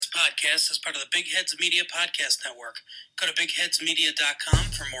podcast is part of the Big Heads Media Podcast Network. Go to bigheadsmedia.com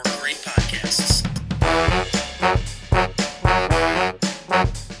for more great podcasts.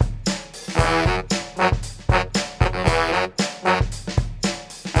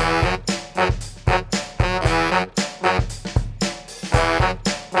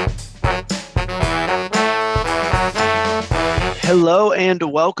 Hello and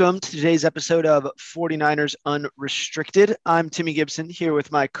welcome to today's episode of 49ers Unrestricted. I'm Timmy Gibson here with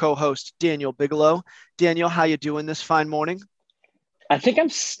my co-host Daniel Bigelow. Daniel, how you doing this fine morning? I think I'm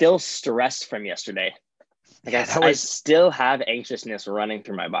still stressed from yesterday. I still have anxiousness running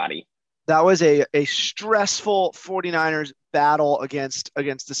through my body. That was a stressful 49ers battle against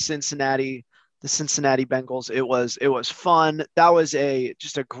the Cincinnati Bengals. It was fun. That was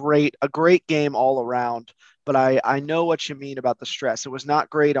just a great game all around. But I know what you mean about the stress. It was not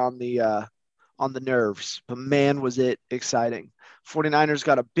great on the nerves, but man, was it exciting. 49ers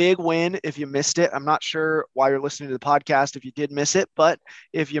got a big win. If you missed it, I'm not sure why you're listening to the podcast if you did miss it, but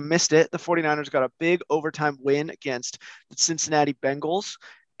if you missed it, the 49ers got a big overtime win against the Cincinnati Bengals.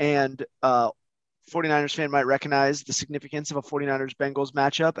 And 49ers fan might recognize the significance of a 49ers Bengals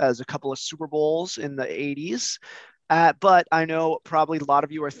matchup as a couple of Super Bowls in the 80s. But I know probably a lot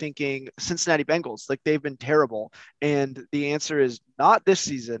of you are thinking Cincinnati Bengals, like they've been terrible. And the answer is not this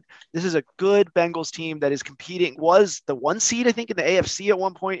season. This is a good Bengals team that is competing, was the one seed, I think, in the AFC at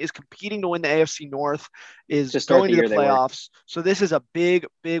one point, is competing to win the AFC North, is just going to the playoffs. So this is a big,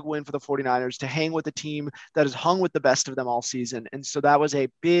 big win for the 49ers to hang with a team that has hung with the best of them all season. And so that was a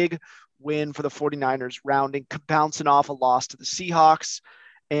big win for the 49ers, bouncing off a loss to the Seahawks.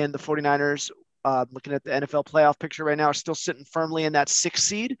 And the 49ers, looking at the NFL playoff picture right now, are still sitting firmly in that 6th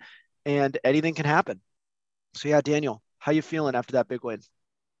seed, and anything can happen. So yeah, Daniel, how you feeling after that big win?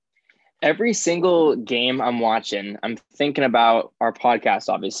 Every single game I'm watching, I'm thinking about our podcast,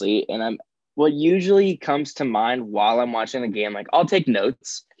 obviously, and what usually comes to mind while I'm watching the game, like I'll take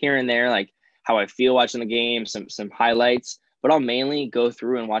notes here and there, like how I feel watching the game, some highlights, but I'll mainly go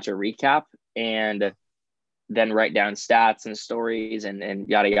through and watch a recap and then write down stats and stories and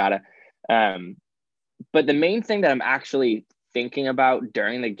yada yada. But the main thing that I'm actually thinking about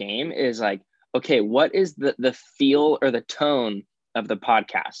during the game is like, okay, what is the feel or the tone of the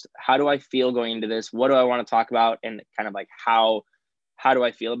podcast? How do I feel going into this? What do I want to talk about? And kind of like, how do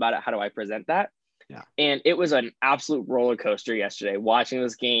I feel about it? How do I present that? Yeah. And it was an absolute roller coaster yesterday, watching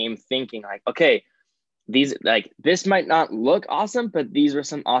this game, thinking like, okay, this might not look awesome, but these were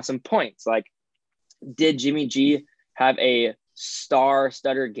some awesome points. Like, did Jimmy G have a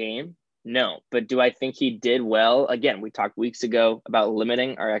star-studded game? No, but do I think he did well? Again, we talked weeks ago about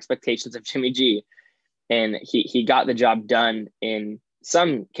limiting our expectations of Jimmy G, and he got the job done in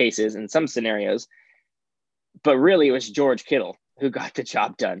some cases, in some scenarios, but really it was George Kittle who got the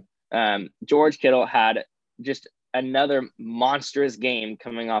job done. George Kittle had just another monstrous game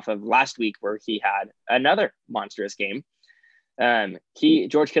coming off of last week where he had another monstrous game.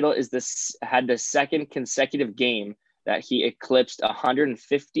 George Kittle had the second consecutive game that he eclipsed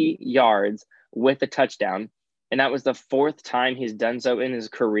 150 yards with a touchdown. And that was the 4th time he's done so in his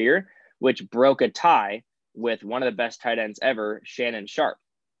career, which broke a tie with one of the best tight ends ever, Shannon Sharpe.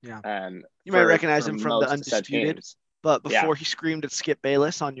 Yeah. You might recognize him from the Undisputed, but before he screamed at Skip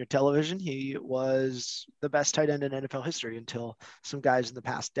Bayless on your television, he was the best tight end in NFL history until some guys in the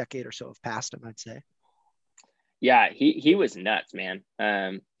past decade or so have passed him, I'd say. Yeah, he was nuts, man.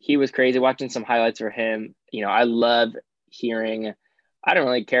 He was crazy. Watching some highlights for him. You know, I love hearing. I don't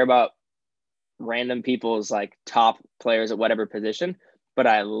really care about random people's like top players at whatever position, but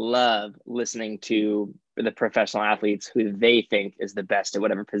I love listening to the professional athletes who they think is the best at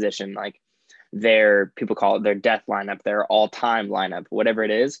whatever position. Like people call it their death lineup, their all-time lineup, whatever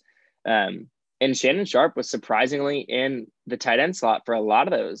it is. And Shannon Sharpe was surprisingly in the tight end slot for a lot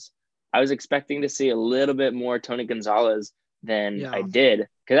of those. I was expecting to see a little bit more Tony Gonzalez than I did,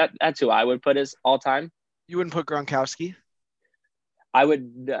 because that's who I would put as all time. You wouldn't put Gronkowski? I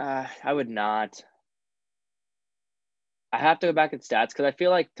would not. I have to go back at stats because I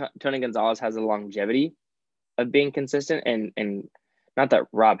feel like Tony Gonzalez has a longevity of being consistent, and not that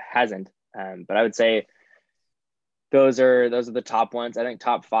Rob hasn't, but I would say those are the top ones. I think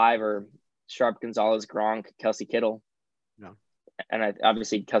top 5 are Sharpe, Gonzalez, Gronk, Kelsey, Kittle. No. And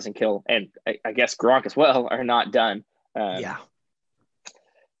obviously Kelsey, Kittle, and I guess Gronk as well are not done. But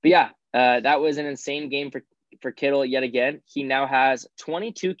that was an insane game for Kittle yet again. He now has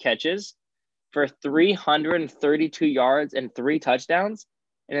 22 catches for 332 yards and 3 touchdowns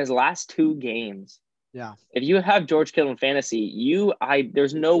in his last 2 games. Yeah. If you have George Kittle in fantasy,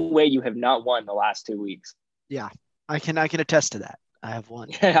 there's no way you have not won the last 2 weeks. Yeah, I can attest to that. I have one.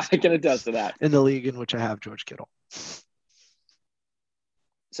 Yeah, I can attest to that. In the league in which I have George Kittle.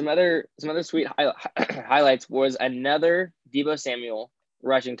 Some other sweet highlights was another Deebo Samuel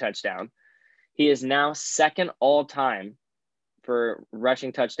rushing touchdown. He is now second all time for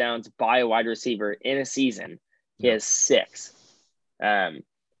rushing touchdowns by a wide receiver in a season. He has 6. I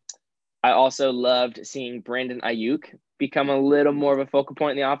also loved seeing Brandon Ayuk become a little more of a focal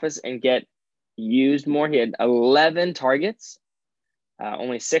point in the office and get used more. He had 11 targets,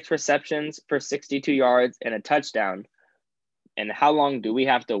 only 6 receptions for 62 yards and a touchdown. And how long do we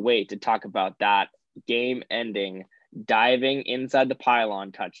have to wait to talk about that game-ending diving inside the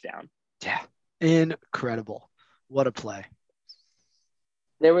pylon touchdown? Yeah, incredible. What a play.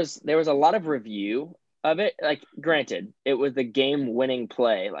 There was a lot of review of it. Like, granted, it was the game-winning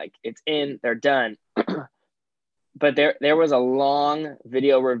play. Like, it's in, they're done. But there was a long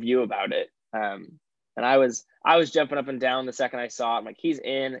video review about it. And I was jumping up and down the second I saw it. I'm like, he's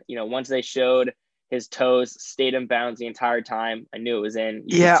in. Once they showed his toes stayed in bounds the entire time, I knew it was in.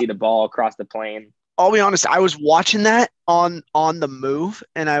 You could see the ball across the plane. I'll be honest, I was watching that on the move,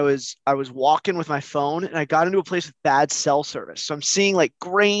 and I was walking with my phone, and I got into a place with bad cell service. So I'm seeing like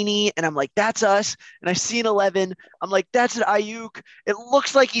grainy, and I'm like, that's us. And I see an 11. I'm like, that's an Ayuk. It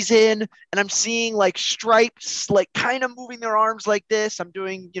looks like he's in, and I'm seeing like stripes, like kind of moving their arms like this. I'm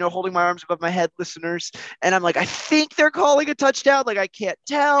doing, holding my arms above my head, listeners. And I'm like, I think they're calling a touchdown. Like, I can't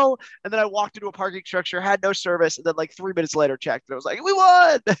tell. And then I walked into a parking structure, had no service, and then like 3 minutes later checked, and I was like, we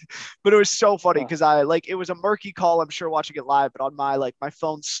won. But it was so funny because it was a murky call, I'm sure, watching it live, but on my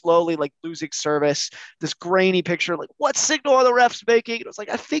phone slowly like losing service, this grainy picture, like, what signal are the refs making? And it was like,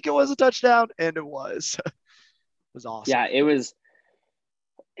 I think it was a touchdown, and it was. It was awesome. Yeah, it was,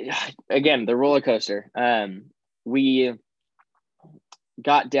 again, the roller coaster. We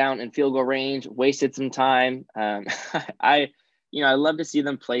got down in field goal range, wasted some time. I love to see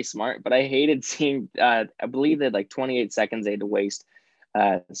them play smart, but I hated seeing, I believe they had like 28 seconds they had to waste.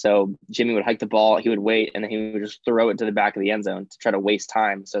 So Jimmy would hike the ball, he would wait, and then he would just throw it to the back of the end zone to try to waste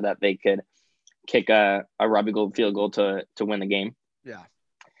time so that they could kick a Robbie Gould field goal to win the game. Yeah.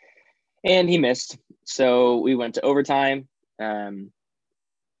 And he missed. So we went to overtime. I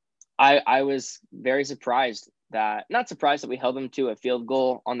was very surprised not surprised that we held them to a field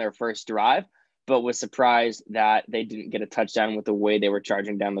goal on their first drive, but was surprised that they didn't get a touchdown with the way they were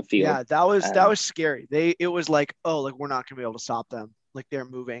charging down the field. Yeah, that was scary. It was like, oh, like, we're not going to be able to stop them. Like, they're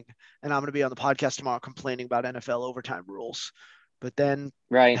moving. And I'm going to be on the podcast tomorrow complaining about NFL overtime rules. But then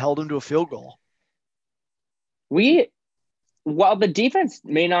held them to a field goal. While the defense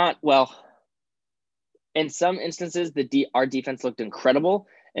may not, in some instances, our defense looked incredible.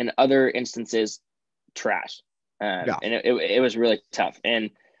 In other instances, trash. And it was really tough. And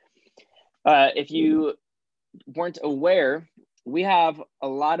if you weren't aware, we have a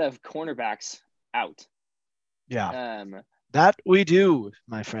lot of cornerbacks out. Yeah. That we do,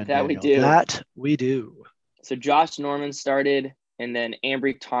 my friend. That we do. So Josh Norman started, and then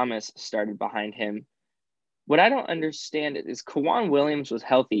Ambry Thomas started behind him. What I don't understand is K'Waun Williams was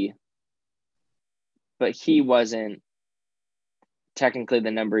healthy, but he wasn't technically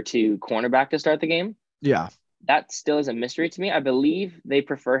the number 2 cornerback to start the game. Yeah. That still is a mystery to me. I believe they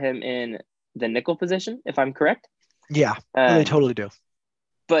prefer him in the nickel position, if I'm correct. Yeah, they totally do.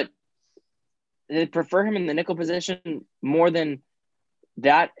 But they prefer him in the nickel position more than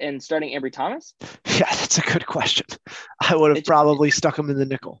that and starting Ambry Thomas? Yeah, that's a good question. I would have probably stuck him in the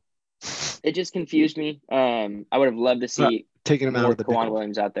nickel. It just confused me. I would have loved to see taking him out of the K'Waun nickel.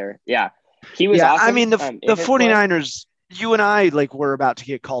 Williams out there. Yeah, he was awesome. I mean, the 49ers, you and I, like, were about to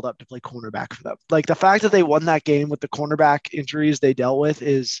get called up to play cornerback for them. Like, the fact that they won that game with the cornerback injuries they dealt with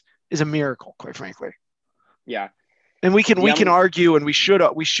is a miracle, quite frankly. Yeah. And we can argue, and we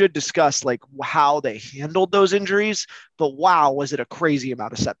should discuss like how they handled those injuries, but wow, was it a crazy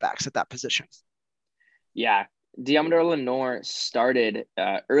amount of setbacks at that position? Yeah, Deommodore Lenoir started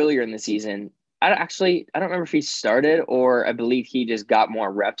earlier in the season. I don't remember if he started or I believe he just got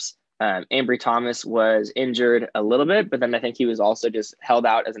more reps. Ambry Thomas was injured a little bit, but then I think he was also just held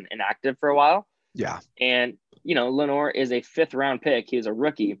out as an inactive for a while. Yeah, and Lenoir is a 5th round pick. He was a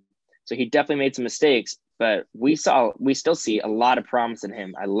rookie, so he definitely made some mistakes. But we still see a lot of promise in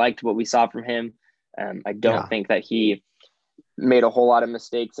him. I liked what we saw from him. I don't think that he made a whole lot of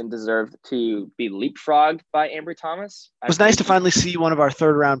mistakes and deserved to be leapfrogged by Ambry Thomas. It was nice to finally see one of our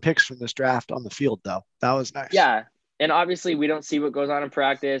 3rd round picks from this draft on the field, though. That was nice. Yeah. And obviously we don't see what goes on in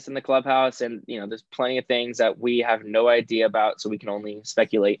practice in the clubhouse. And, there's plenty of things that we have no idea about. So we can only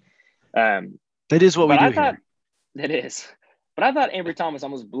speculate. That is what we do here. That is. But I thought Ambry Thomas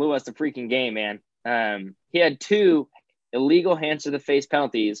almost blew us the freaking game, man. He had 2 illegal hands to the face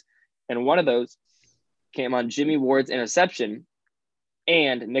penalties, and one of those came on Jimmy Ward's interception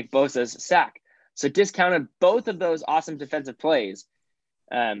and Nick Bosa's sack. So discounted both of those awesome defensive plays.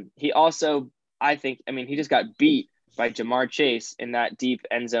 He also, he just got beat by Jamar Chase in that deep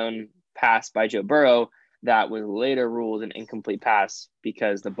end zone pass by Joe Burrow that was later ruled an incomplete pass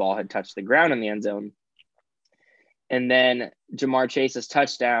because the ball had touched the ground in the end zone. And then Jamar Chase's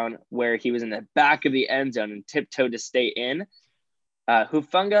touchdown, where he was in the back of the end zone and tiptoed to stay in.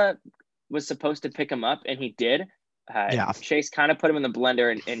 Hufanga was supposed to pick him up, and he did. Chase kind of put him in the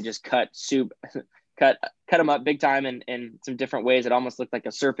blender and just cut him up big time in some different ways. It almost looked like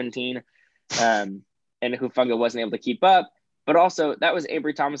a serpentine. And Hufanga wasn't able to keep up. But also, that was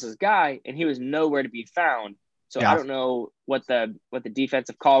Ambry Thomas's guy, and he was nowhere to be found. So I don't know what the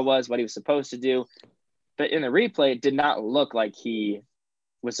defensive call was, what he was supposed to do. But in the replay, it did not look like he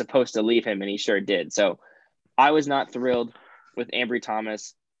was supposed to leave him, and he sure did. So I was not thrilled with Ambry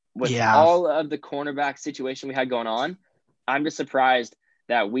Thomas. With all of the cornerback situation we had going on, I'm just surprised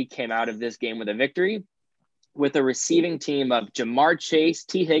that we came out of this game with a victory with a receiving team of Jamar Chase,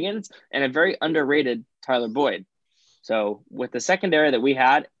 T. Higgins, and a very underrated Tyler Boyd. So with the secondary that we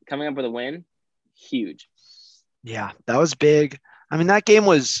had coming up with a win, huge. Yeah, that was big. I mean, that game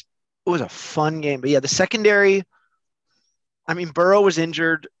was a fun game. But yeah, the secondary, I mean, Burrow was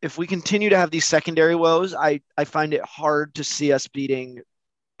injured. If we continue to have these secondary woes, I find it hard to see us beating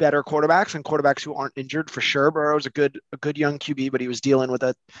better quarterbacks and quarterbacks who aren't injured for sure. Burrow's a good young QB, but he was dealing with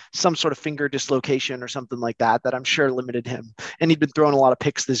some sort of finger dislocation or something like that I'm sure limited him. And he'd been throwing a lot of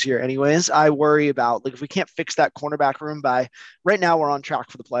picks this year anyways. I worry about, like, if we can't fix that cornerback room by right now, we're on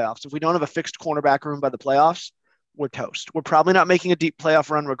track for the playoffs. If we don't have a fixed cornerback room by the playoffs, we're toast. We're probably not making a deep playoff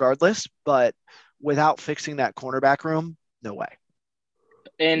run regardless, but without fixing that cornerback room, no way.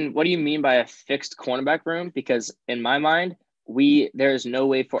 And what do you mean by a fixed cornerback room? Because in my mind, there's no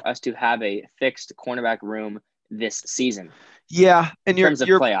way for us to have a fixed cornerback room this season. Yeah, and in terms of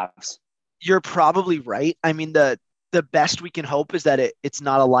playoffs, you're probably right. I mean, the best we can hope is that it's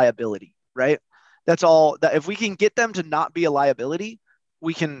not a liability, right? That's all. That if we can get them to not be a liability,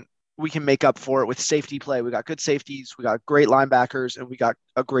 we can make up for it with safety play. We got good safeties, we got great linebackers, and we got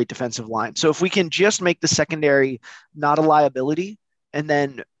a great defensive line. So if we can just make the secondary not a liability, and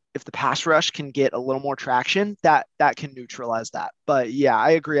then if the pass rush can get a little more traction, that can neutralize that. But yeah,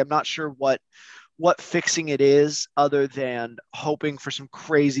 I agree. I'm not sure what fixing it is other than hoping for some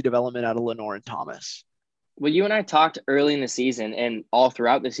crazy development out of Lenoir and Thomas. Well, you and I talked early in the season and all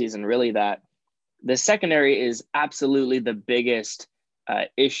throughout the season, really, that the secondary is absolutely the biggest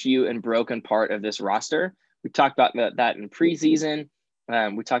issue and broken part of this roster. We talked about that in preseason.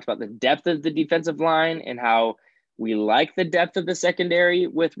 We talked about the depth of the defensive line and how we like the depth of the secondary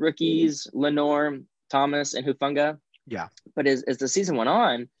with rookies, Lenoir, Thomas, and Hufanga. Yeah. But as the season went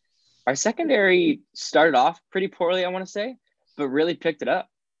on, our secondary started off pretty poorly, I want to say, but really picked it up.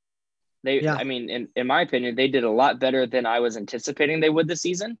 I mean, in my opinion, they did a lot better than I was anticipating they would this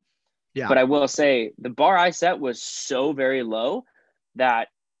season. Yeah. But I will say the bar I set was so very low that,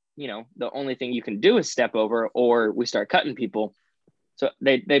 the only thing you can do is step over or we start cutting people. So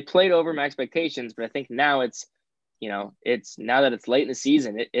they played over my expectations, but I think now it's now that it's late in the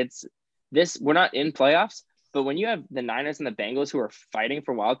season, we're not in playoffs, but when you have the Niners and the Bengals who are fighting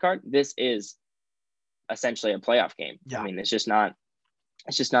for wild card, this is essentially a playoff game. Yeah. I mean, it's just not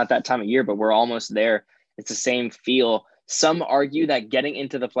that time of year, but we're almost there. It's the same feel. Some argue that getting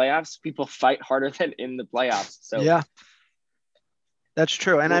into the playoffs, people fight harder than in the playoffs. So yeah, that's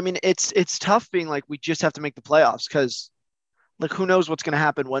true. And I mean, it's tough being like, we just have to make the playoffs because, like, who knows what's going to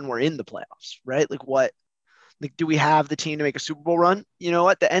happen when we're in the playoffs, right? Like, do we have the team to make a Super Bowl run? You know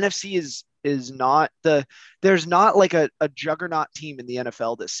what? The NFC is not there's not like a juggernaut team in the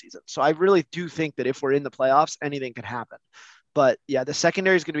NFL this season. So I really do think that if we're in the playoffs, anything can happen. But yeah, the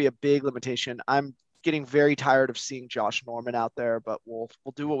secondary is going to be a big limitation. I'm getting very tired of seeing Josh Norman out there, but we'll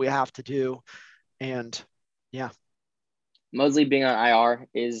do what we have to do. And yeah. Mosley being on IR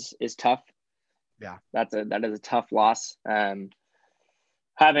is tough. Yeah. That is a tough loss.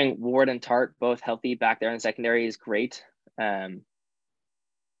 Having Ward and Tart both healthy back there in the secondary is great.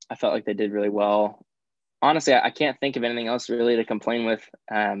 I felt like they did really well. Honestly, I can't think of anything else really to complain with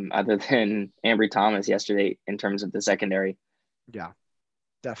other than Ambry Thomas yesterday in terms of the secondary. Yeah,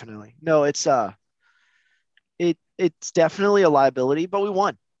 definitely. No, it's definitely a liability, but we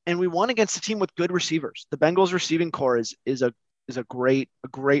won. And we won against a team with good receivers. The Bengals receiving core is a great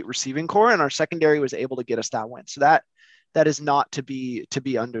receiving core, and our secondary was able to get us that win. So that is not to be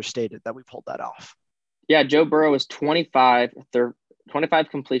understated that we pulled that off. Yeah, Joe Burrow was 25 25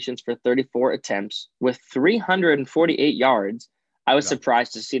 completions for 34 attempts with 348 yards. I was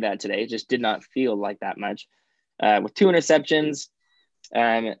surprised to see that today. It just did not feel like that much. With 2 interceptions,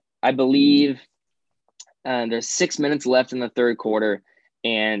 I believe there's 6 minutes left in the third quarter,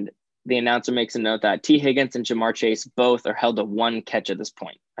 and the announcer makes a note that T. Higgins and Ja'Marr Chase both are held to 1 catch at this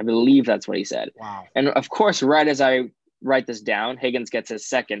point. I believe that's what he said. Wow. And of course, right as I write this down, Higgins gets his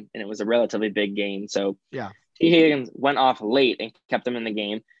second, and it was a relatively big gain. So yeah, T. Higgins went off late and kept him in the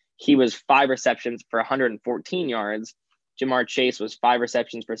game. He was 5 receptions for 114 yards. Ja'Marr Chase was 5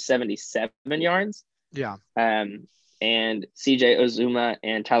 receptions for 77 yards. Yeah. And CJ Uzomah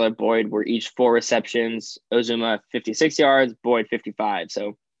and Tyler Boyd were each 4 receptions. Uzomah 56 yards, Boyd 55.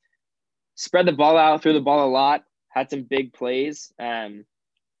 So spread the ball out, threw the ball a lot, had some big plays. But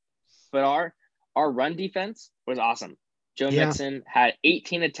our run defense was awesome. Joe Mixon had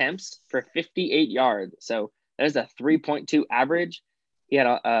 18 attempts for 58 yards. So that is a 3.2 average. He had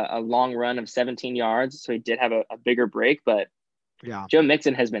a long run of 17 yards, so he did have a bigger break. But yeah, Joe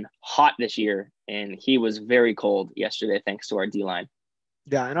Mixon has been hot this year, and he was very cold yesterday thanks to our D-line.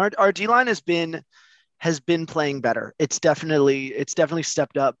 Yeah, and our D-line has been playing better. It's definitely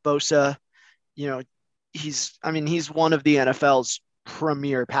stepped up. Bosa, he's one of the NFL's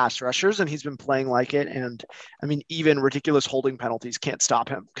premier pass rushers, and he's been playing like it. And I mean, even ridiculous holding penalties can't stop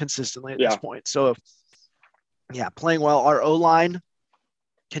him consistently at this point. So yeah, playing well. Our O-line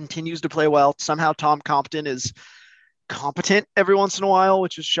continues to play well. Somehow Tom Compton is competent every once in a while,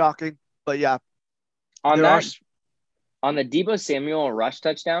 which is shocking. But yeah, on the Deebo Samuel rush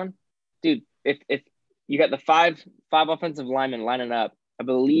touchdown, dude, if you got the five offensive linemen lining up, I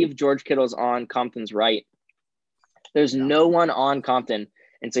believe George Kittle's on Compton's right. There's no one on Compton.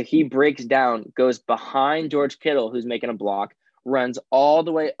 And so he breaks down, goes behind George Kittle, who's making a block, runs all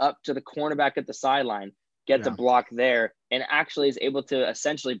the way up to the cornerback at the sideline, gets a block there, and actually is able to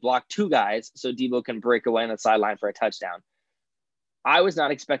essentially block 2 guys so Deebo can break away on the sideline for a touchdown. I was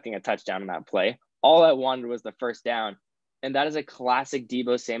not expecting a touchdown in that play. All I wanted was the first down. And that is a classic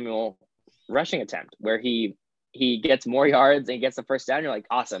Deebo Samuel rushing attempt where he gets more yards and gets the first down. You're like,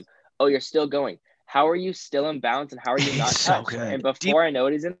 awesome. Oh, you're still going. How are you still in bounds and how are you not so touched? good. And before I know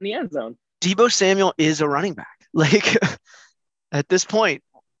it, he's in the end zone. Deebo Samuel is a running back. Like at this point,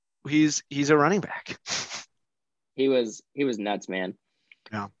 he's a running back. He was nuts, man.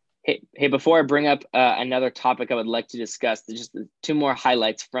 Yeah. Hey, before I bring up another topic I would like to discuss, just 2 more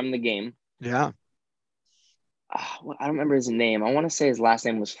highlights from the game. Yeah. I don't remember his name. I want to say his last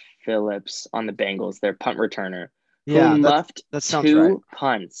name was Phillips on the Bengals, their punt returner. Yeah, who muffed that sounds 2 right.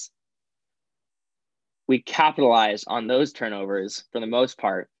 punts. We capitalized on those turnovers for the most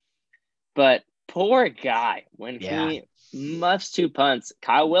part. But poor guy, when he muffs 2 punts,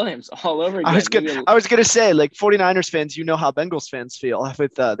 Kyle Williams all over again. I was gonna say, like 49ers fans, how Bengals fans feel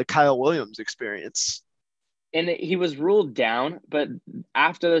with the Kyle Williams experience. And he was ruled down, but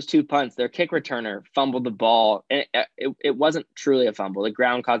after those 2 punts, their kick returner fumbled the ball. And it wasn't truly a fumble. The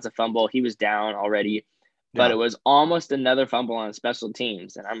ground caused a fumble. He was down already. But it was almost another fumble on special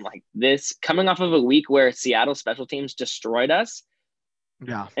teams. And I'm like, this coming off of a week where Seattle special teams destroyed us.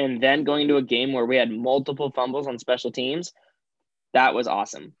 Yeah. And then going to a game where we had multiple fumbles on special teams. That was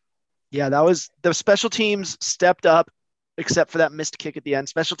awesome. Yeah, that was the special teams stepped up, except for that missed kick at the end.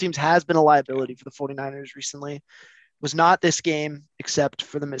 Special teams has been a liability for the 49ers recently. It was not this game, except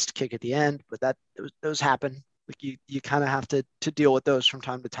for the missed kick at the end, but those happen. Like you kind of have to deal with those from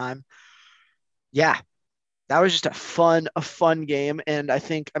time to time. Yeah. That was just a fun game. And I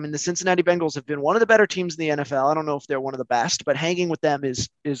think, the Cincinnati Bengals have been one of the better teams in the NFL. I don't know if they're one of the best, but hanging with them is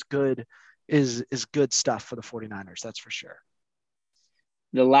good stuff for the 49ers. That's for sure.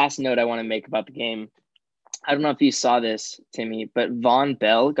 The last note I want to make about the game, I don't know if you saw this, Timmy, but Von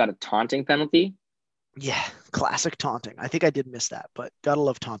Bell got a taunting penalty. Yeah, classic taunting. I think I did miss that, but gotta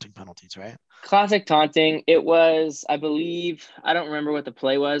love taunting penalties, right? Classic taunting. It was, I believe, I don't remember what the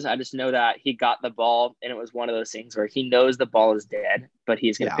play was. I just know that he got the ball, and it was one of those things where he knows the ball is dead, but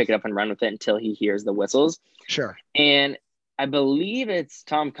he's going to pick it up and run with it until he hears the whistles. Sure. And I believe it's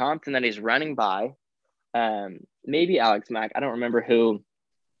Tom Compton that he's running by. Maybe Alex Mack. I don't remember who.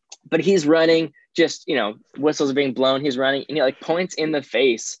 But he's running, just, whistles are being blown. He's running, and he points in the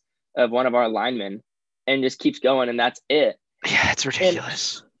face of one of our linemen and just keeps going, and that's it. Yeah, it's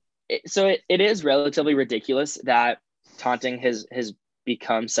ridiculous. So it is relatively ridiculous that taunting has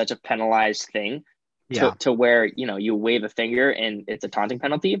become such a penalized thing to where, you wave a finger and it's a taunting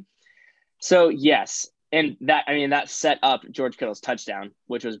penalty. So yes. And that set up George Kittle's touchdown,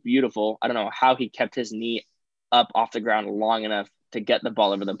 which was beautiful. I don't know how he kept his knee up off the ground long enough to get the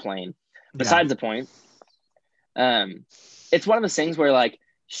ball over the plane. Besides the point, It's one of those things where, like,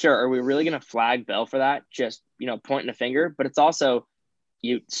 sure, are we really going to flag Bell for that? Just, pointing a finger, but it's also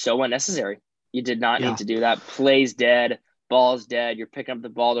so unnecessary. You did not Yeah. need to do that. Play's dead, ball's dead. You're picking up the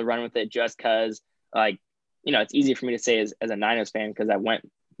ball to run with it just because, like, it's easy for me to say as a Niners fan because I went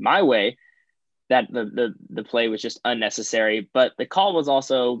my way that the play was just unnecessary, but the call was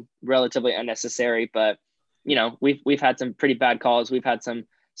also relatively unnecessary. But we've had some pretty bad calls. We've had some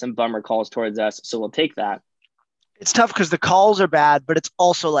bummer calls towards us, so we'll take that. It's tough because the calls are bad, but it's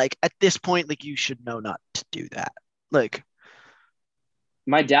also like at this point, like you should know not to do that. Like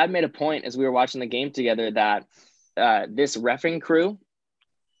my dad made a point as we were watching the game together that this reffing crew,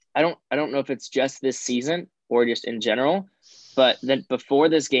 I don't know if it's just this season or just in general, but then before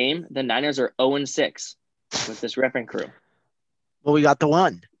this game, the Niners are 0-6 with this reffing crew. Well, we got the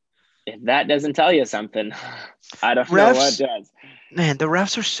one. If that doesn't tell you something, I don't know what does. Man, the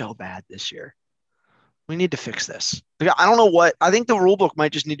refs are so bad this year. We need to fix this. Like, I don't know what. I think the rule book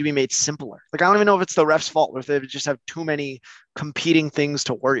might just need to be made simpler. Like, I don't even know if it's the refs' fault or if they just have too many competing things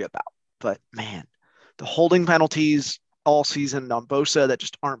to worry about. But man, the holding penalties all season on Bosa that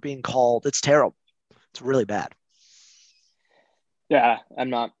just aren't being called. It's terrible. It's really bad. Yeah, I'm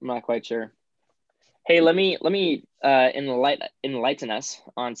not quite sure. Hey, let me enlighten us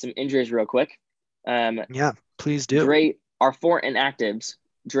on some injuries real quick. Yeah, please do. Our 4 inactives.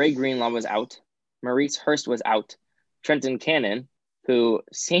 Dre Greenlaw was out. Maurice Hurst was out. Trenton Cannon, who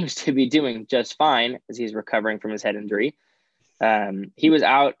seems to be doing just fine as he's recovering from his head injury, he was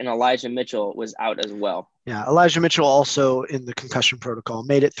out, and Elijah Mitchell was out as well. Yeah, Elijah Mitchell also in the concussion protocol.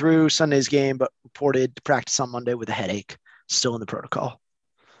 Made it through Sunday's game, but reported to practice on Monday with a headache. Still in the protocol.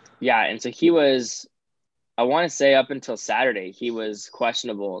 Yeah, and so he was, I want to say up until Saturday, he was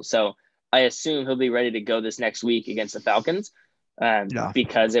questionable. So I assume he'll be ready to go this next week against the Falcons.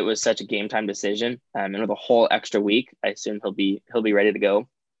 Because it was such a game time decision, and with a whole extra week, I assume he'll be ready to go.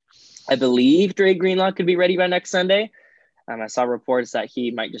 I believe Dre Greenlaw could be ready by next Sunday. I saw reports that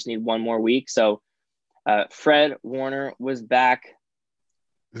he might just need one more week. So Fred Warner was back.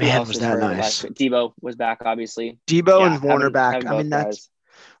 Man, was that nice. Debo was back, obviously. Debo and Warner back. I mean, that's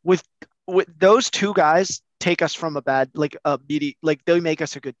with those two guys take us from a bad, like a BD, like they make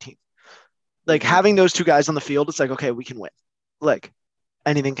us a good team. Like having those two guys on the field, it's like, okay, we can win. Like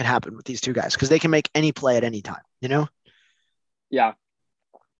anything can happen with these two guys because they can make any play at any time, Yeah.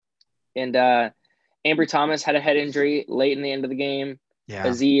 And Ambry Thomas had a head injury late in the end of the game. Yeah.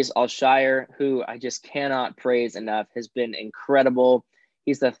 Azeez Al-Shaair, who I just cannot praise enough, has been incredible.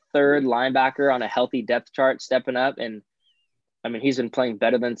 He's the 3rd linebacker on a healthy depth chart stepping up. And I mean, he's been playing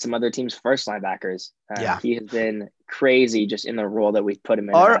better than some other teams' first linebackers. He has been crazy just in the role that we've put him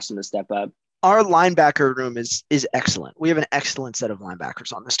in and asked him to step up. Our linebacker room is excellent. We have an excellent set of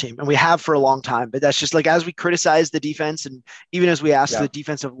linebackers on this team, and we have for a long time. But that's just like as we criticize the defense, and even as we ask the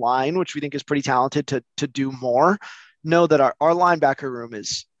defensive line, which we think is pretty talented, to do more, know that our linebacker room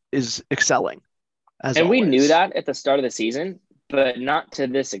is excelling. And always. We knew that at the start of the season, but not to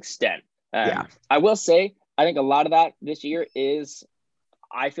this extent. I will say, I think a lot of that this year is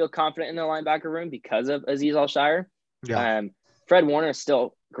I feel confident in the linebacker room because of Azeez Al-Shaair. Yeah. Fred Warner is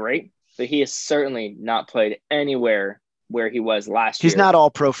still great. But he has certainly not played anywhere where he was last year. He's not all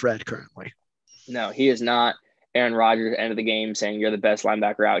pro Fred currently. No, he is not Aaron Rodgers at the end of the game saying you're the best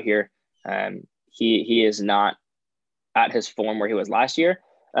linebacker out here. He is not at his form where he was last year.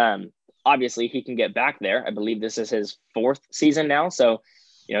 Obviously, he can get back there. I believe this is his 4th season now. So,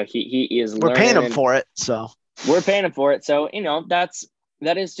 he is We're paying him for it. So we're paying him for it. So,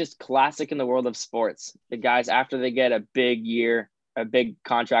 that is just classic in the world of sports. The guys, after they get a big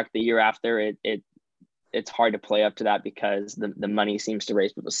contract the year after, it's hard to play up to that because the money seems to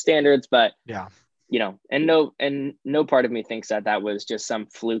raise people's standards. But and no part of me thinks that was just some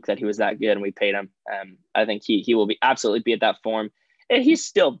fluke that he was that good and we paid him. I think he will absolutely be at that form, and he's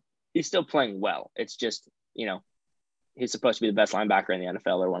still playing well. It's just he's supposed to be the best linebacker in the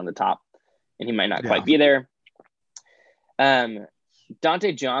NFL or one of the top, and he might not quite be there.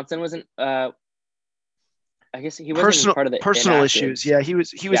 Dante Johnson wasn't. I guess he wasn't part of the personal issues. Yeah, he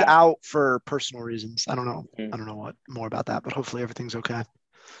was out for personal reasons. I don't know. I don't know what more about that, but hopefully everything's okay.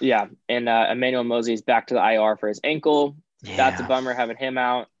 Yeah, and Emmanuel Mosley's back to the IR for his ankle. Yeah. That's a bummer having him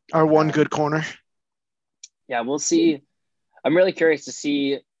out. Our one good corner. Yeah, we'll see. I'm really curious to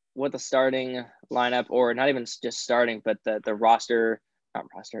see what the starting lineup, or not even just starting, but the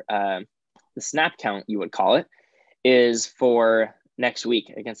snap count, you would call it, is for next week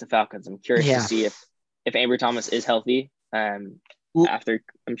against the Falcons. I'm curious to see if Ambry Thomas is healthy after,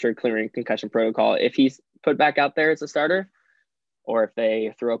 I'm sure, clearing concussion protocol, if he's put back out there as a starter. or if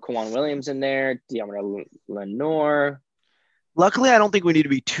they throw Kawhi Williams in there, Deommodore Lenoir. Luckily, I don't think we need to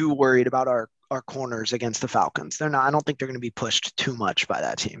be too worried about our corners against the Falcons. They're not. I don't think they're going to be pushed too much by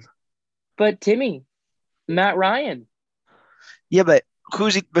that team. But Timmy, Matt Ryan. Yeah, but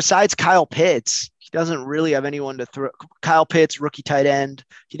who's he besides Kyle Pitts? He doesn't really have anyone to throw. Kyle Pitts, rookie tight end.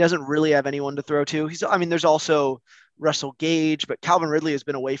 He doesn't really have anyone to throw to. There's also Russell Gage, but Calvin Ridley has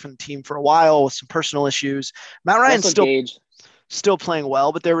been away from the team for a while with some personal issues. Matt Ryan's still playing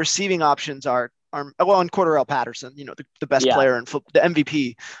well, but their receiving options are and Cordarrelle Patterson, the best player in football, the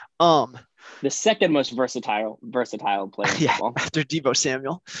MVP. The second most versatile player in football. After Deebo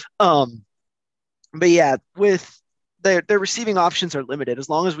Samuel. But yeah, with their receiving options are limited. As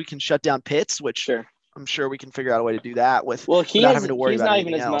long as we can shut down Pitts, which I'm sure we can figure out a way to do that without having to worry about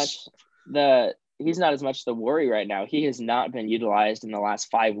anything else. He's not as much the worry right now. He has not been utilized in the last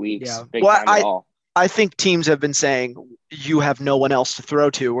 5 weeks. Yeah. At all. I think teams have been saying, you have no one else to throw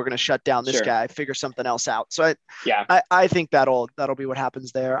to. We're going to shut down this guy, figure something else out. So I think that'll be what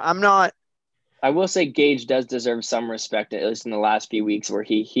happens there. I will say Gage does deserve some respect, at least in the last few weeks where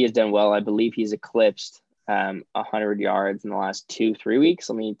he has done well. I believe he's eclipsed 100 yards in the last 2-3 weeks.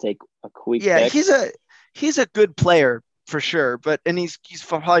 Let me take a quick pick. He's a good player for sure, and he's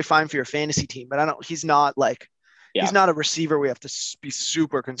probably fine for your fantasy team, but he's not he's not a receiver we have to be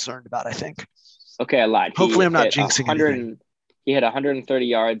super concerned about, I think. Okay, I lied. Hopefully I'm not jinxing anything. He had 130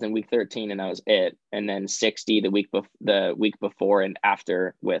 yards in week 13, and that was it. And then 60 the week before and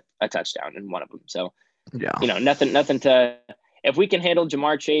after with a touchdown in one of them. So, nothing to – if we can handle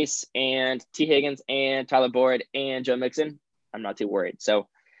Jamar Chase and T. Higgins and Tyler Boyd and Joe Mixon, I'm not too worried. So,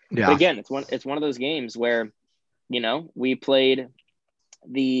 but again, it's one of those games where, we played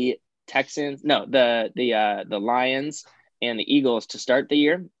the Texans – no, the Lions – and the Eagles to start the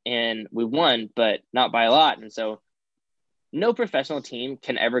year, and we won, but not by a lot. And so no professional team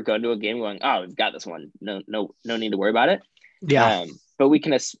can ever go into a game going, oh, we've got this one. No need to worry about it. Yeah. But we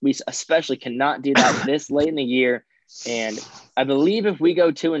especially cannot do that this late in the year. And I believe if we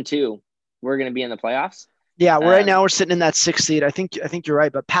go 2-2, we're going to be in the playoffs. Yeah. Right now we're sitting in that 6th seed. I think you're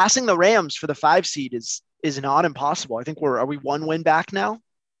right, but passing the Rams for the 5 seed is not impossible. I think are we 1 win back now?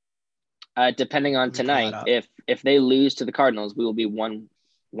 Depending on tonight, if they lose to the Cardinals, we will be one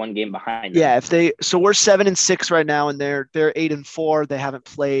game behind them. Yeah, so we're 7-6 right now, and they're 8-4. They haven't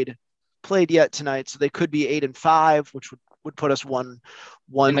played yet tonight, so they could be 8-5, which would put us one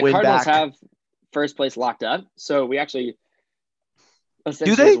win back. The Cardinals have first place locked up, so we actually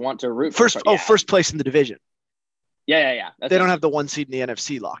do they want to root first? First place in the division. Yeah. They don't have the 1 seed in the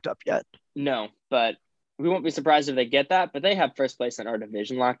NFC locked up yet. No, but we won't be surprised if they get that, but they have first place in our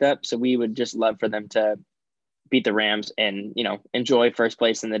division locked up. So we would just love for them to beat the Rams and, enjoy first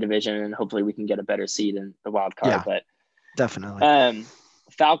place in the division. And hopefully we can get a better seed in the wild card. Yeah, but definitely.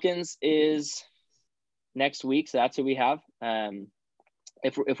 Falcons is next week. So that's who we have.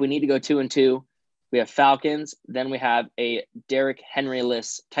 If we need to go 2-2, we have Falcons. Then we have a Derrick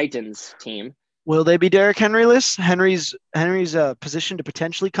Henry-less Titans team. Will they be Derrick Henry-less? Henry's position to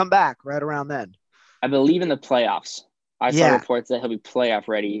potentially come back right around then. I believe in the playoffs. I saw reports that he'll be playoff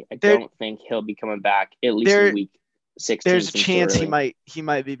ready. I don't think he'll be coming back at least in week 16. There's a chance he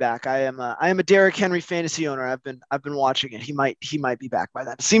might be back. I am a Derrick Henry fantasy owner. I've been watching it. He might be back by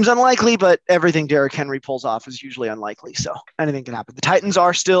then. It seems unlikely, but everything Derrick Henry pulls off is usually unlikely. So anything can happen. The Titans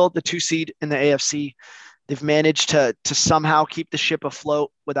are still the 2 seed in the AFC. They've managed to somehow keep the ship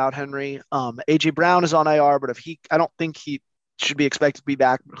afloat without Henry. AJ Brown is on IR, but I don't think he should be expected to be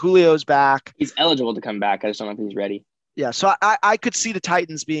back. Julio's back. He's eligible to come back. I just don't know if he's ready. Yeah, so I could see the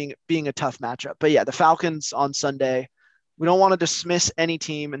Titans being a tough matchup. But yeah, the Falcons on Sunday, we don't want to dismiss any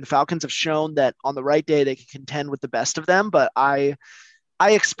team, and the Falcons have shown that on the right day they can contend with the best of them. But I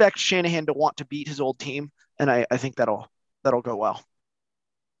expect Shanahan to want to beat his old team, and I think that'll go well.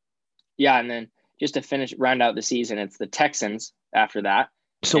 Yeah, and then just to round out the season, it's the Texans after that.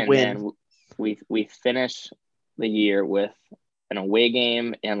 So then we finish the year with an away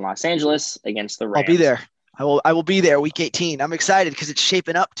game in Los Angeles against the Rams. I'll be there. I will be there week 18. I'm excited because it's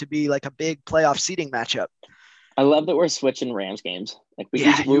shaping up to be like a big playoff seeding matchup. I love that we're switching Rams games. Like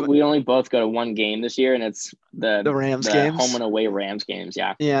we only both go to one game this year, and it's the Rams games, home and away Rams games.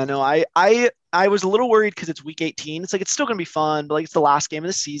 Yeah. Yeah. No, I was a little worried because it's week 18. It's like it's still gonna be fun, but like it's the last game of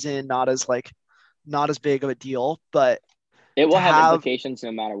the season, not as big of a deal. But it will have implications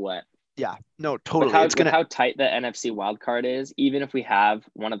no matter what. Yeah, no, totally. With how tight the NFC wild card is, even if we have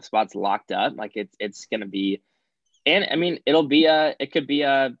one of the spots locked up, like it's going to be, and I mean, it could be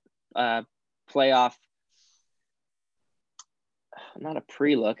a playoff, not a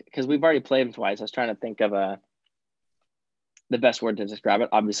pre-look, because we've already played them twice. I was trying to think of the best word to describe it.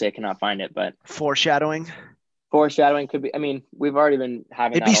 Obviously, I cannot find it, but Foreshadowing. foreshadowing could be. I mean, we've already been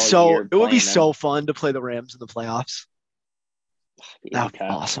having It'd that be all year. It would be playing them. so fun to play the Rams in the playoffs. It'd That would be be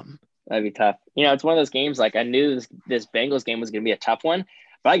tough. awesome. That'd be tough. It's one of those games, like I knew this Bengals game was going to be a tough one,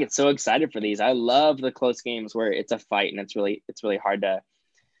 but I get so excited for these. I love the close games where it's a fight and it's really hard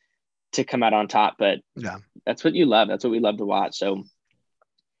to come out on top, but Yeah. that's what you love. That's what we love to watch. So,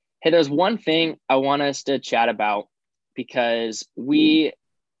 hey, there's one thing I want us to chat about because we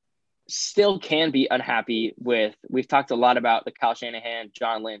still can be unhappy with, we've talked a lot about the Kyle Shanahan,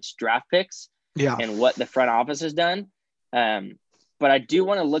 John Lynch draft picks and what the front office has done. But I do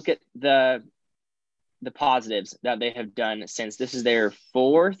want to look at the positives that they have done since this is their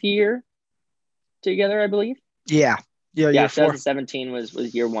 4th year together, I believe. Yeah. 2017 was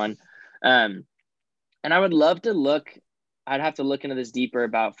year 1. And I would love to look, I'd have to look into this deeper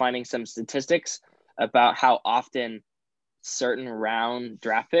about finding some statistics about how often certain round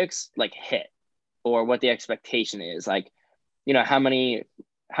draft picks like hit or what the expectation is. Like, how many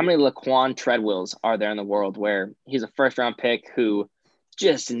Laquan Treadwells are there in the world where he's a first round pick who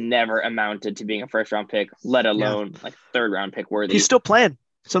just never amounted to being a first round pick, let alone like 3rd round pick worthy. He's still playing.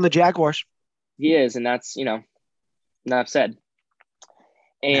 It's on the Jaguars. He is. And that's, enough said.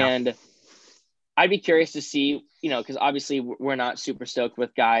 And I'd be curious to see, because obviously we're not super stoked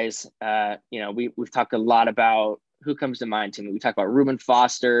with guys. We've talked a lot about who comes to mind to me. We talked about Reuben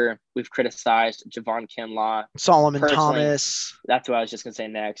Foster. We've criticized Javon Kinlaw. Solomon Thomas. That's what I was just going to say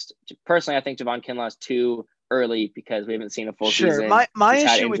next. Personally, I think Javon Kinlaw is too early because we haven't seen a full season. My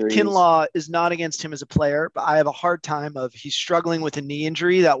issue with Kinlaw is not against him as a player, but I have a hard time of he's struggling with a knee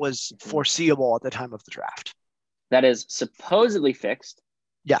injury that was foreseeable at the time of the draft. That is supposedly fixed.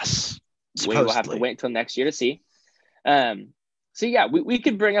 Yes. We will have to wait until next year to see. We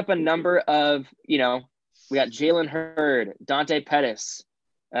could bring up a number of, we got Jalen Hurd, Dante Pettis.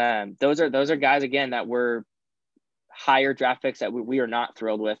 Those are guys, again, that were higher draft picks that we are not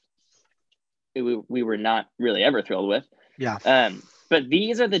thrilled with. We were not really ever thrilled with. Yeah. But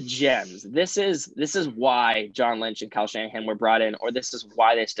these are the gems. This is why John Lynch and Kyle Shanahan were brought in, or this is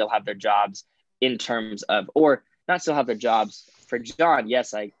why they still have their jobs in terms of, or not still have their jobs for John.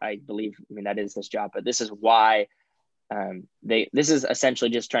 Yes, I believe, that is his job, but this is why this is essentially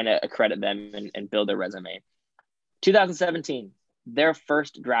just trying to accredit them and build their resume. 2017, their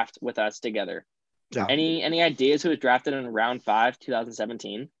first draft with us together. Yeah. Any ideas who was drafted in round 5,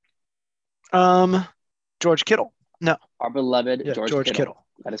 2017? George Kittle. No. Our beloved George Kittle.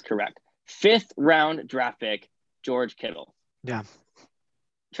 That is correct. 5th round draft pick, George Kittle. Yeah.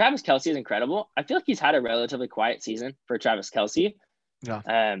 Travis Kelce is incredible. I feel like he's had a relatively quiet season for Travis Kelce.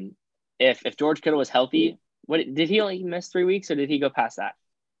 Yeah. If George Kittle was healthy, did he only miss 3 weeks or did he go past that?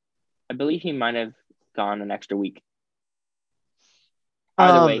 I believe he might have gone an extra week.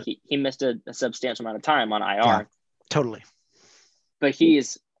 Either way, he missed a substantial amount of time on IR. Yeah, totally. But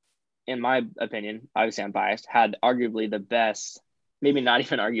he's, in my opinion, obviously I'm biased, had arguably the best, maybe not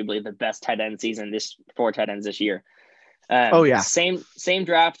even arguably the best tight end season for tight ends this year. Same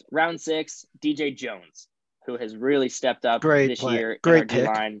draft, round 6, DJ Jones, who has really stepped up this year. Great pick.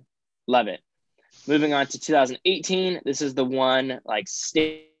 Line. Love it. Moving on to 2018, this is the one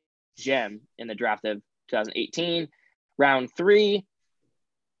state gem in the draft of 2018. Round 3,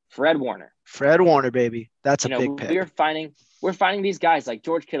 Fred Warner. Fred Warner, baby. That's a big pick. We're finding these guys like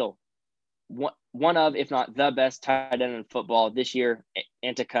George Kittle, one of, if not the best tight end in football this year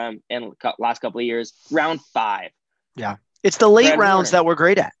and to come in last couple of years. Round 5. Yeah. It's the late rounds that we're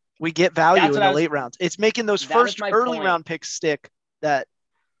great at. We get value in the late rounds. It's making those first early round picks stick that,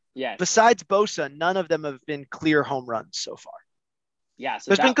 besides Bosa, none of them have been clear home runs so far. Yeah.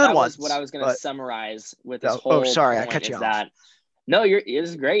 So there's been good ones. What I was going to summarize with this whole Oh, sorry. I cut you off. No, it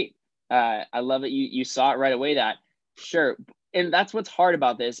is great. I love it. You saw it right away that, sure. And that's what's hard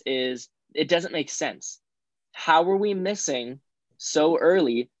about this is it doesn't make sense. How were we missing so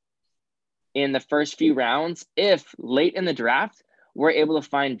early in the first few rounds if late in the draft we're able to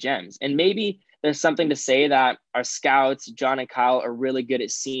find gems? And maybe there's something to say that our scouts, John and Kyle, are really good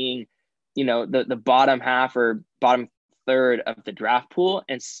at seeing, the bottom half or bottom third of the draft pool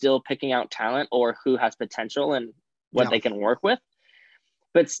and still picking out talent or who has potential and what they can work with.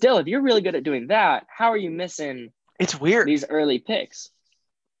 But still, if you're really good at doing that, how are you missing It's weird these early picks?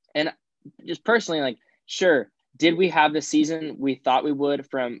 And just personally, sure, did we have the season we thought we would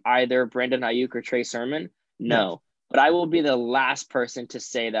from either Brandon Ayuk or Trey Sermon? No. But I will be the last person to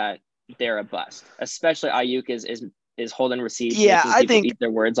say that they're a bust. Especially Ayuk is holding receipts. Yeah, I think eat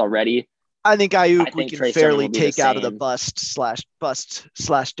their words already. I think Ayuk we can fairly take out of the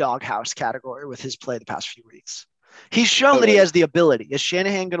bust/doghouse category with his play the past few weeks. He's shown that he Totally. has the ability. Is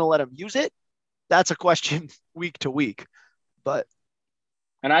Shanahan going to let him use it? That's a question week to week. But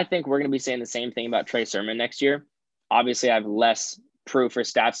And I think we're going to be saying the same thing about Trey Sermon next year. Obviously, I have less proof or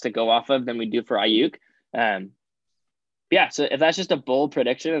stats to go off of than we do for Ayuk. Yeah, so if that's just a bold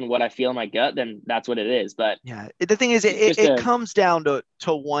prediction and what I feel in my gut, then that's what it is. But yeah, the thing is, it comes down to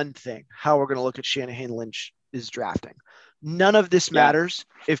one thing: how we're going to look at Shanahan Lynch is drafting. None of this matters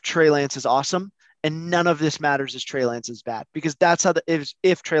if Trey Lance is awesome, and none of this matters if Trey Lance is bad, because that's how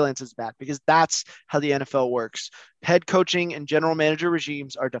if Trey Lance is bad, because that's how the NFL works. Head coaching and general manager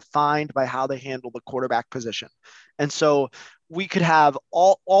regimes are defined by how they handle the quarterback position. And so we could have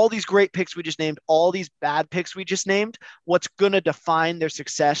all these great picks we just named, all these bad picks we just named. What's going to define their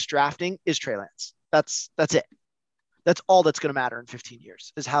success drafting is Trey Lance. That's it. That's all that's going to matter in 15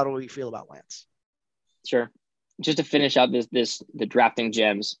 years is how do we feel about Lance? Sure. Just to finish out the drafting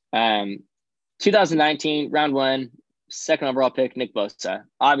gems. 2019 round 1, second overall pick, Nick Bosa.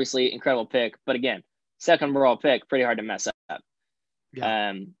 Obviously incredible pick, but again, second overall pick, pretty hard to mess up.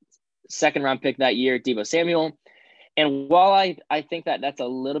 Yeah. Second round pick that year, Deebo Samuel. And while I think that that's a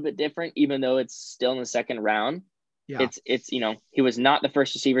little bit different, even though it's still in the second round, it's he was not the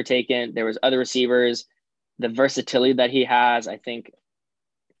first receiver taken. There was other receivers. The versatility that he has, I think,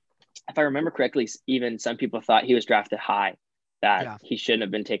 if I remember correctly, even some people thought he was drafted high, that he shouldn't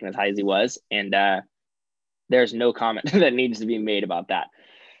have been taken as high as he was. And there's no comment that needs to be made about that.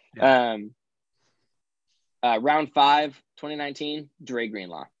 Yeah. Round 5, 2019, Dre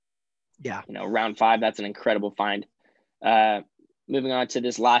Greenlaw. Yeah. Round 5, that's an incredible find. Moving on to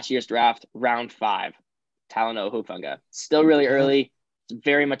this last year's draft, round 5, Talanoa Hufanga. Still really early. It's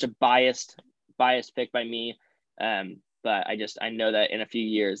very much a biased pick by me. But I know that in a few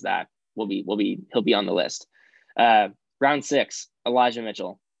years that he'll be on the list. Round 6, Elijah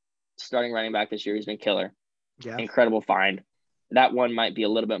Mitchell, starting running back this year. He's been killer. Yeah. Incredible find. That one might be a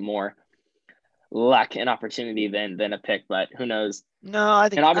little bit more luck and opportunity than a pick, but who knows? No, I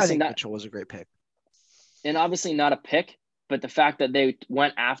think Mitchell was a great pick. And obviously not a pick, but the fact that they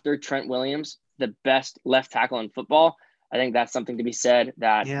went after Trent Williams, the best left tackle in football, I think that's something to be said,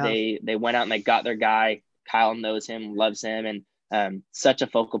 that they went out and they got their guy. Kyle knows him, loves him, and such a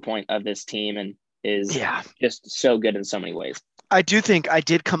focal point of this team and is just so good in so many ways. I do think I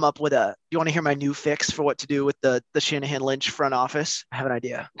did come up with you want to hear my new fix for what to do with the Shanahan Lynch front office? I have an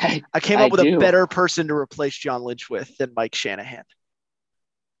idea. I came up with a better person to replace John Lynch with than Mike Shanahan.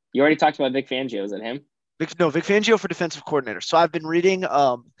 You already talked about Vic Fangio. Is it him? Vic Fangio for defensive coordinator. So I've been reading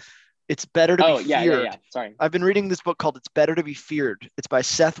It's Better to Be Feared. Yeah. Sorry. I've been reading this book called It's Better to Be Feared. It's by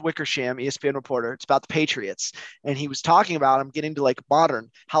Seth Wickersham, ESPN reporter. It's about the Patriots. And he was talking about, I'm getting to like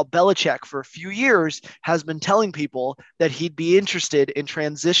modern, how Belichick for a few years has been telling people that he'd be interested in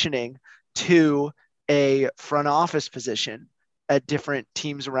transitioning to a front office position at different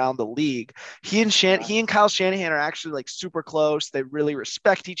teams around the league. He and Kyle Shanahan are actually like super close. They really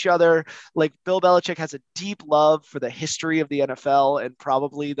respect each other. Like Bill Belichick has a deep love for the history of the NFL and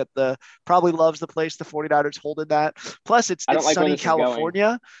probably loves the place the 49ers hold in that. Plus it's sunny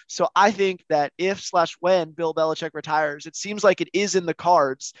California. So I think that when Bill Belichick retires, it seems like it is in the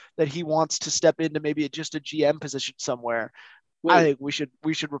cards that he wants to step into maybe just a GM position somewhere. Wait. I think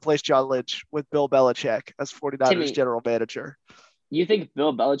we should replace John Lynch with Bill Belichick as 49ers general manager. You think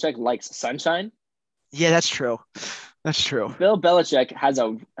Bill Belichick likes sunshine? Yeah, that's true. That's true. Bill Belichick has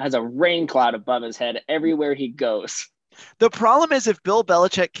a rain cloud above his head everywhere he goes. The problem is if Bill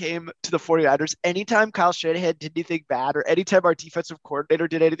Belichick came to the 49ers, anytime Kyle Shanahan did anything bad or anytime our defensive coordinator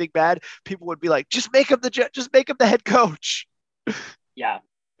did anything bad, people would be like, just make him the head coach. Yeah.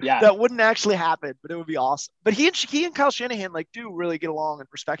 Yeah, that wouldn't actually happen, but it would be awesome. But he and Kyle Shanahan do really get along and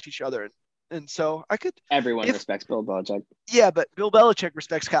respect each other, and so everyone respects Bill Belichick. Yeah, but Bill Belichick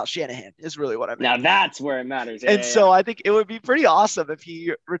respects Kyle Shanahan is really what I mean. Now that's where it matters. So I think it would be pretty awesome if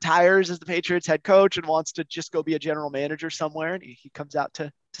he retires as the Patriots head coach and wants to just go be a general manager somewhere, and he comes out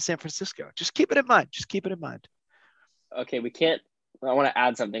to San Francisco. Just keep it in mind. Okay, we can't. I want to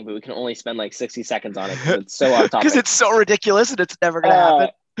add something, but we can only spend like 60 seconds on it because it's so off topic. Because it's so ridiculous and it's never going to happen.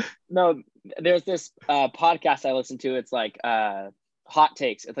 No, there's this podcast I listen to. It's like hot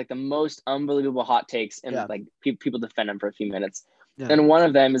takes. It's like the most unbelievable hot takes, and like people defend them for a few minutes. Yeah. And one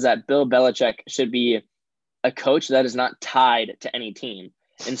of them is that Bill Belichick should be a coach that is not tied to any team,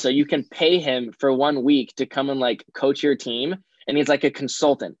 and so you can pay him for 1 week to come and like coach your team, and he's like a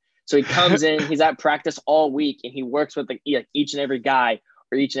consultant. So he comes in, he's at practice all week, and he works with like each and every guy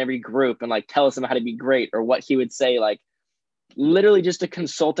or each and every group, and like tells them how to be great or what he would say, like. Literally just a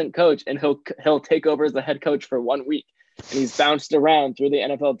consultant coach, and he'll take over as the head coach for 1 week, and he's bounced around through the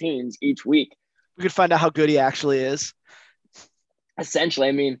NFL teams each week. We could find out how good he actually is. Essentially,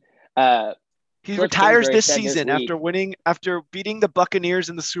 I mean, He Cliff retires Kingsbury this said season week, after beating the Buccaneers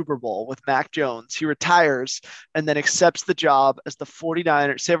in the Super Bowl with Mac Jones. He retires and then accepts the job as the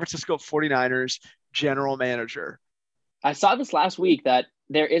San Francisco 49ers general manager. I saw this last week that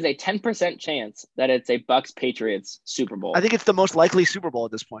there is a 10% chance that it's a Bucks Patriots Super Bowl. I think it's the most likely Super Bowl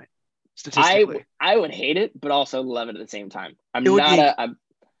at this point, statistically. I would hate it, but also love it at the same time. I'm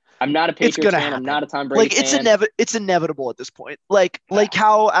not a It's Patriots gonna fan. happen. I'm not a Tom Brady fan. It's inevitable at this point. Like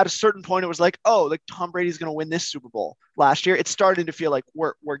how at a certain point it was like, oh, like Tom Brady's gonna win this Super Bowl last year. It's starting to feel like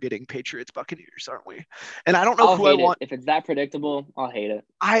we're getting Patriots Buccaneers, aren't we? And I don't know who I want. If it's that predictable, I'll hate it.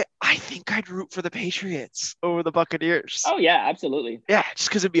 I think I'd root for the Patriots over the Buccaneers. Oh yeah, absolutely. Yeah, just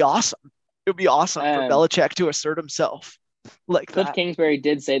because it'd be awesome. It would be awesome for Belichick to assert himself like Cliff that. Kingsbury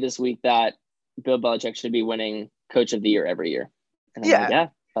did say this week that Bill Belichick should be winning Coach of the Year every year. And I'm Yeah. like, yeah.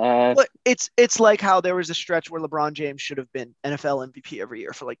 But it's like how there was a stretch where LeBron James should have been NFL MVP every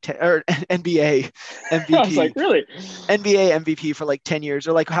year for like 10 or NBA MVP. I was like, really? NBA MVP for like 10 years,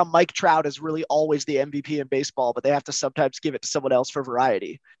 or like how Mike Trout is really always the MVP in baseball, but they have to sometimes give it to someone else for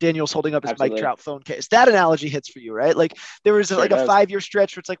variety. Daniel's holding up his Absolutely. Mike Trout phone case. That analogy hits for you, right? Like there was like a 5-year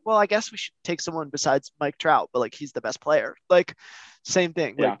stretch where it's like, well, I guess we should take someone besides Mike Trout, but like he's the best player. Like same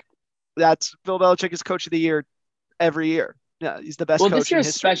thing. Yeah. Like that's Bill Belichick is Coach of the Year every year. Yeah, he's the best coach this year in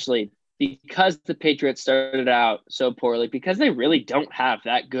history. especially because the Patriots started out so poorly, because they really don't have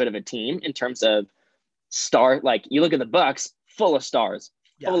that good of a team in terms of star. Like you look at the Bucks, full of stars,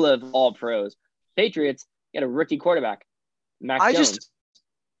 full of all pros. Patriots get a rookie quarterback, Mac Jones.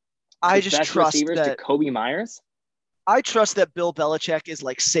 I just trust receivers, that Jacoby Myers. I trust that Bill Belichick is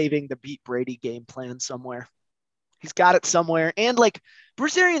like saving the beat Brady game plan somewhere. He's got it somewhere, and like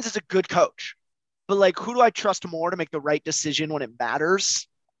Bruce Arians is a good coach. But like, who do I trust more to make the right decision when it matters?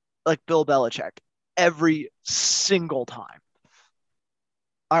 Like Bill Belichick, every single time.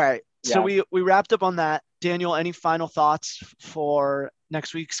 All right, so we wrapped up on that. Daniel, any final thoughts for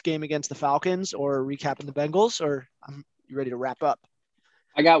next week's game against the Falcons, or recapping the Bengals, or you ready to wrap up?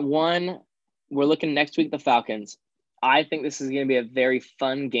 I got one. We're looking next week at the Falcons. I think this is going to be a very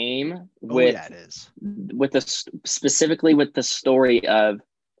fun game specifically with the story of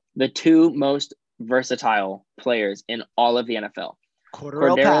the two most versatile players in all of the NFL.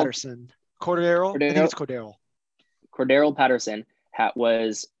 Cordero Patterson. I think it's Cordero. Cordero Patterson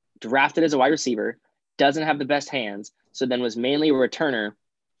was drafted as a wide receiver, doesn't have the best hands, so then was mainly a returner,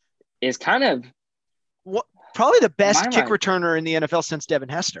 is kind of probably the best kick returner in the NFL since Devin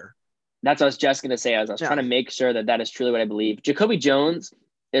Hester. That's what I was just going to say. I was trying to make sure that is truly what I believe. Jacoby Jones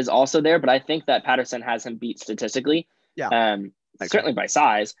is also there, but I think that Patterson has him beat statistically. Yeah. Certainly by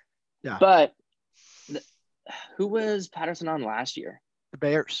size. Yeah. But who was Patterson on last year? The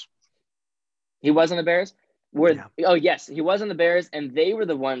Bears. He was on the Bears? Oh, yes. He was on the Bears, and they were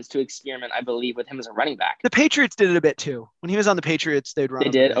the ones to experiment, I believe, with him as a running back. The Patriots did it a bit, too. When he was on the Patriots, they'd run. They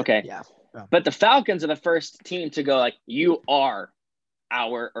did? Okay. Yeah. But the Falcons are the first team to go, like, you are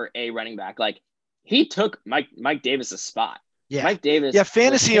our or a running back. Like, he took Mike Davis's spot. Yeah. Mike Davis. Yeah,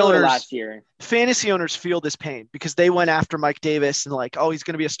 fantasy owners last year. Fantasy owners feel this pain because they went after Mike Davis and like, oh, he's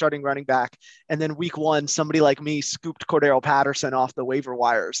going to be a starting running back. And then week 1, somebody like me scooped Cordero Patterson off the waiver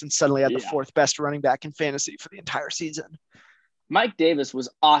wires and suddenly had the 4th best running back in fantasy for the entire season. Mike Davis was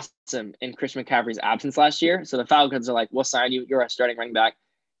awesome in Christian McCaffrey's absence last year. So the Falcons are like, we'll sign you. You're our starting running back.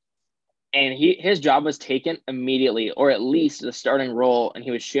 And his job was taken immediately, or at least the starting role, and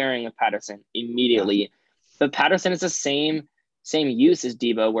he was sharing with Patterson immediately. Yeah. But Patterson is the same use as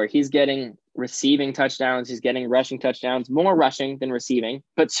Debo, where he's getting receiving touchdowns, he's getting rushing touchdowns, more rushing than receiving.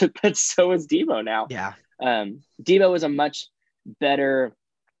 But so is Debo now. Yeah. Debo is a much better.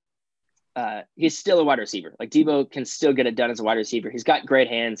 He's still a wide receiver. Like Debo can still get it done as a wide receiver. He's got great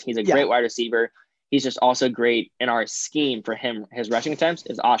hands. He's a great wide receiver. He's just also great in our scheme for him. His rushing attempts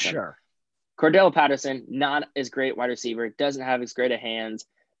is awesome. Sure. Cordell Patterson, not as great wide receiver, doesn't have as great of hands,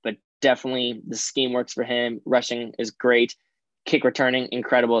 but definitely the scheme works for him. Rushing is great. Kick returning,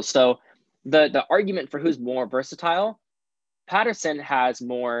 incredible. So the argument for who's more versatile, Patterson has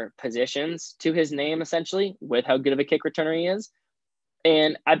more positions to his name, essentially, with how good of a kick returner he is.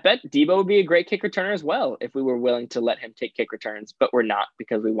 And I bet Debo would be a great kick returner as well if we were willing to let him take kick returns, but we're not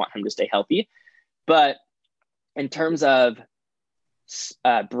because we want him to stay healthy. But in terms of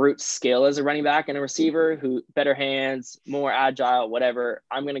brute skill as a running back and a receiver, who better hands, more agile, whatever,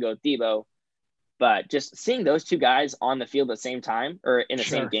 I'm going to go with Debo. But just seeing those two guys on the field at the same time or in the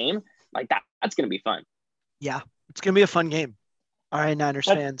same game, like that's going to be fun. Yeah, it's going to be a fun game. All right, Niners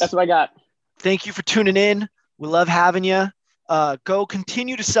fans. That's what I got. Thank you for tuning in. We love having you. go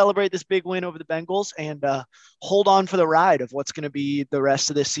continue to celebrate this big win over the Bengals and hold on for the ride of what's going to be the rest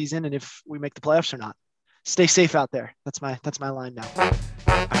of this season and if we make the playoffs or not. Stay safe out there. That's my line now. All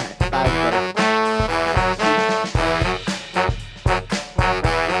right, bye, everybody.